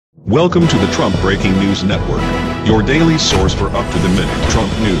Welcome to the Trump Breaking News Network, your daily source for up-to-the-minute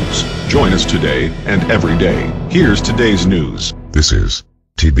Trump news. Join us today and every day. Here's today's news. This is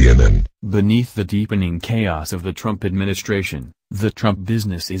TBNN. Beneath the deepening chaos of the Trump administration, the Trump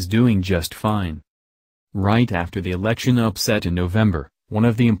business is doing just fine. Right after the election upset in November, one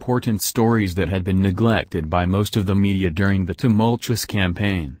of the important stories that had been neglected by most of the media during the tumultuous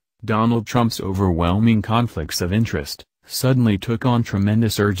campaign, Donald Trump's overwhelming conflicts of interest, suddenly took on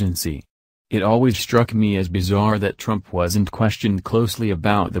tremendous urgency. It always struck me as bizarre that Trump wasn't questioned closely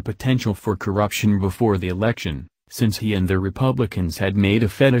about the potential for corruption before the election, since he and the Republicans had made a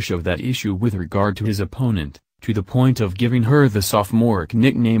fetish of that issue with regard to his opponent, to the point of giving her the sophomoric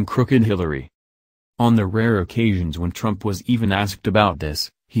nickname Crooked Hillary. On the rare occasions when Trump was even asked about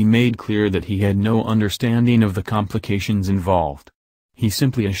this, he made clear that he had no understanding of the complications involved. He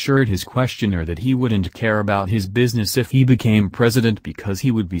simply assured his questioner that he wouldn't care about his business if he became president because he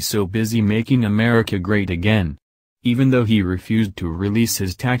would be so busy making America great again. Even though he refused to release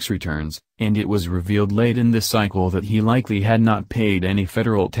his tax returns, and it was revealed late in the cycle that he likely had not paid any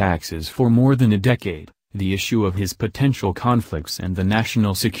federal taxes for more than a decade, the issue of his potential conflicts and the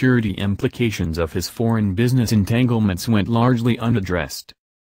national security implications of his foreign business entanglements went largely unaddressed.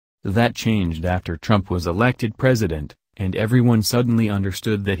 That changed after Trump was elected president, and everyone suddenly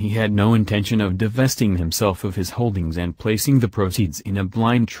understood that he had no intention of divesting himself of his holdings and placing the proceeds in a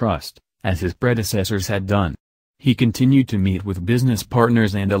blind trust, as his predecessors had done. He continued to meet with business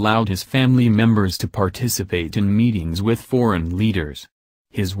partners and allowed his family members to participate in meetings with foreign leaders.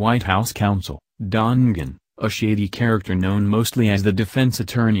 His White House counsel, Don Gunn, a shady character known mostly as the defense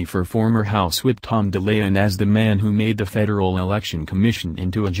attorney for former House Whip Tom DeLay and as the man who made the Federal Election Commission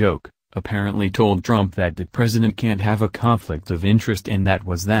into a joke, apparently told Trump that the president can't have a conflict of interest, and that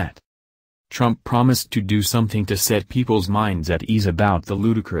was that. Trump promised to do something to set people's minds at ease about the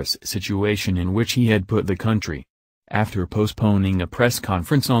ludicrous situation in which he had put the country. After postponing a press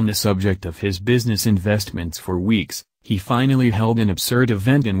conference on the subject of his business investments for weeks, he finally held an absurd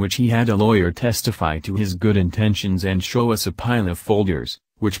event in which he had a lawyer testify to his good intentions and show us a pile of folders,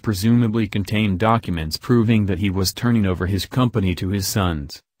 which presumably contained documents proving that he was turning over his company to his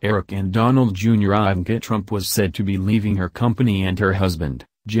sons, Eric and Donald Jr. Ivanka Trump was said to be leaving her company, and her husband,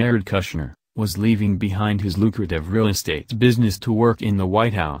 Jared Kushner, was leaving behind his lucrative real estate business to work in the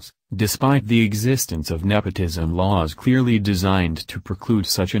White House, despite the existence of nepotism laws clearly designed to preclude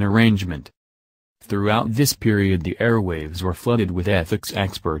such an arrangement. Throughout this period the airwaves were flooded with ethics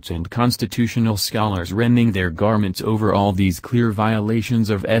experts and constitutional scholars rending their garments over all these clear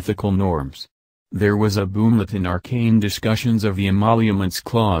violations of ethical norms. There was a boomlet in arcane discussions of the emoluments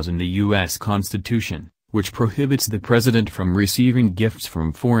clause in the U.S. Constitution, which prohibits the president from receiving gifts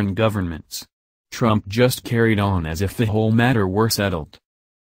from foreign governments. Trump just carried on as if the whole matter were settled.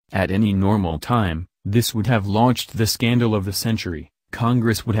 At any normal time, this would have launched the scandal of the century.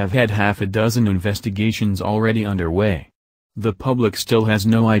 Congress would have had half a dozen investigations already underway. The public still has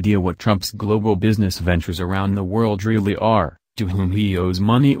no idea what Trump's global business ventures around the world really are, to whom he owes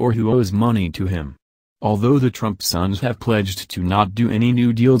money or who owes money to him. Although the Trump sons have pledged to not do any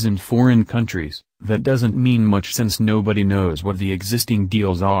new deals in foreign countries, that doesn't mean much since nobody knows what the existing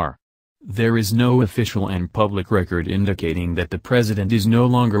deals are. There is no official and public record indicating that the president is no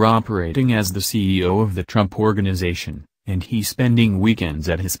longer operating as the CEO of the Trump Organization, and he's spending weekends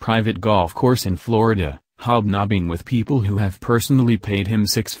at his private golf course in Florida, hobnobbing with people who have personally paid him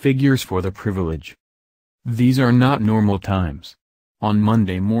six figures for the privilege. These are not normal times. On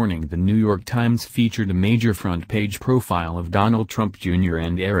Monday morning the New York Times featured a major front-page profile of Donald Trump Jr.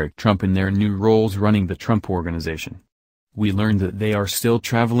 and Eric Trump in their new roles running the Trump Organization. We learned that they are still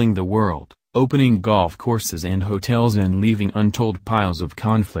traveling the world, opening golf courses and hotels and leaving untold piles of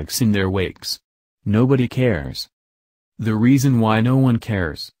conflicts in their wakes. Nobody cares. The reason why no one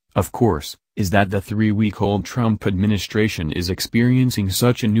cares, of course, is that the 3-week-old Trump administration is experiencing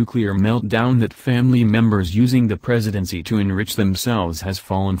such a nuclear meltdown that family members using the presidency to enrich themselves has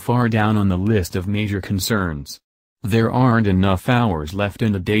fallen far down on the list of major concerns. There aren't enough hours left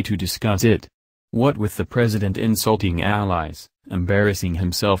in the day to discuss it. What with the president insulting allies, embarrassing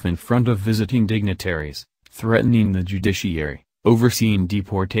himself in front of visiting dignitaries, threatening the judiciary, overseeing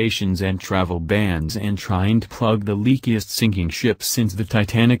deportations and travel bans, and trying to plug the leakiest sinking ship since the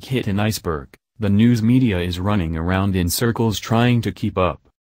Titanic hit an iceberg, the news media is running around in circles trying to keep up.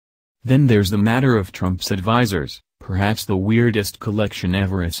 Then there's the matter of Trump's advisors, perhaps the weirdest collection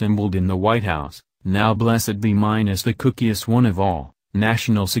ever assembled in the White House, now blessedly minus the kookiest one of all,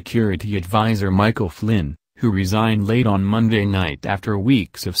 National Security Advisor Michael Flynn, who resigned late on Monday night after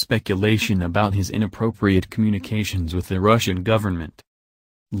weeks of speculation about his inappropriate communications with the Russian government.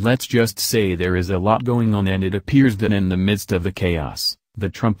 Let's just say there is a lot going on, and it appears that in the midst of the chaos, the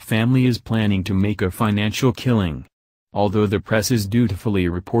Trump family is planning to make a financial killing. Although the press is dutifully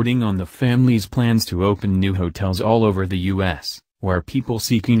reporting on the family's plans to open new hotels all over the U.S., where people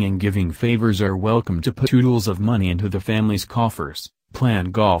seeking and giving favors are welcome to put oodles of money into the family's coffers,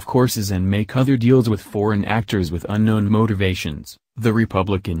 plan golf courses and make other deals with foreign actors with unknown motivations, the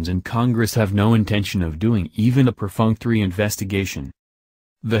Republicans in Congress have no intention of doing even a perfunctory investigation.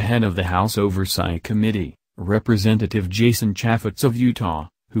 The head of the House Oversight Committee, Representative Jason Chaffetz of Utah,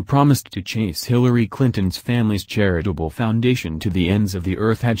 who promised to chase Hillary Clinton's family's charitable foundation to the ends of the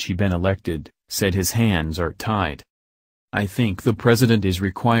earth had she been elected, said his hands are tied. I think the president is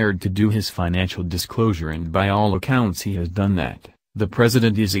required to do his financial disclosure, and by all accounts he has done that. The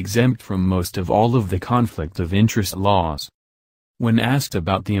president is exempt from most of all of the conflict of interest laws. When asked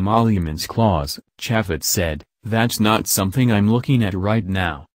about the emoluments clause, Chaffetz said, "That's not something I'm looking at right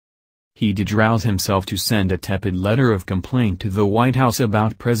now." He did rouse himself to send a tepid letter of complaint to the White House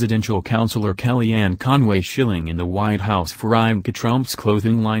about presidential counselor Kellyanne Conway shilling in the White House for Ivanka Trump's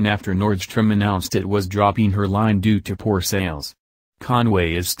clothing line after Nordstrom announced it was dropping her line due to poor sales.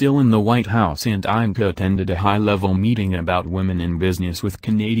 Conway is still in the White House, and Ivanka attended a high-level meeting about women in business with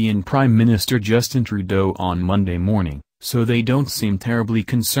Canadian Prime Minister Justin Trudeau on Monday morning, so they don't seem terribly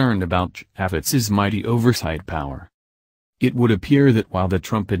concerned about Chaffetz's mighty oversight power. It would appear that while the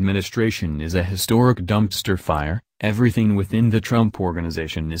Trump administration is a historic dumpster fire, everything within the Trump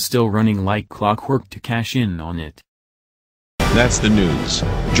organization is still running like clockwork to cash in on it. That's the news.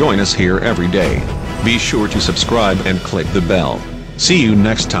 Join us here every day. Be sure to subscribe and click the bell. See you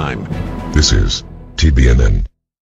next time. This is TBNN.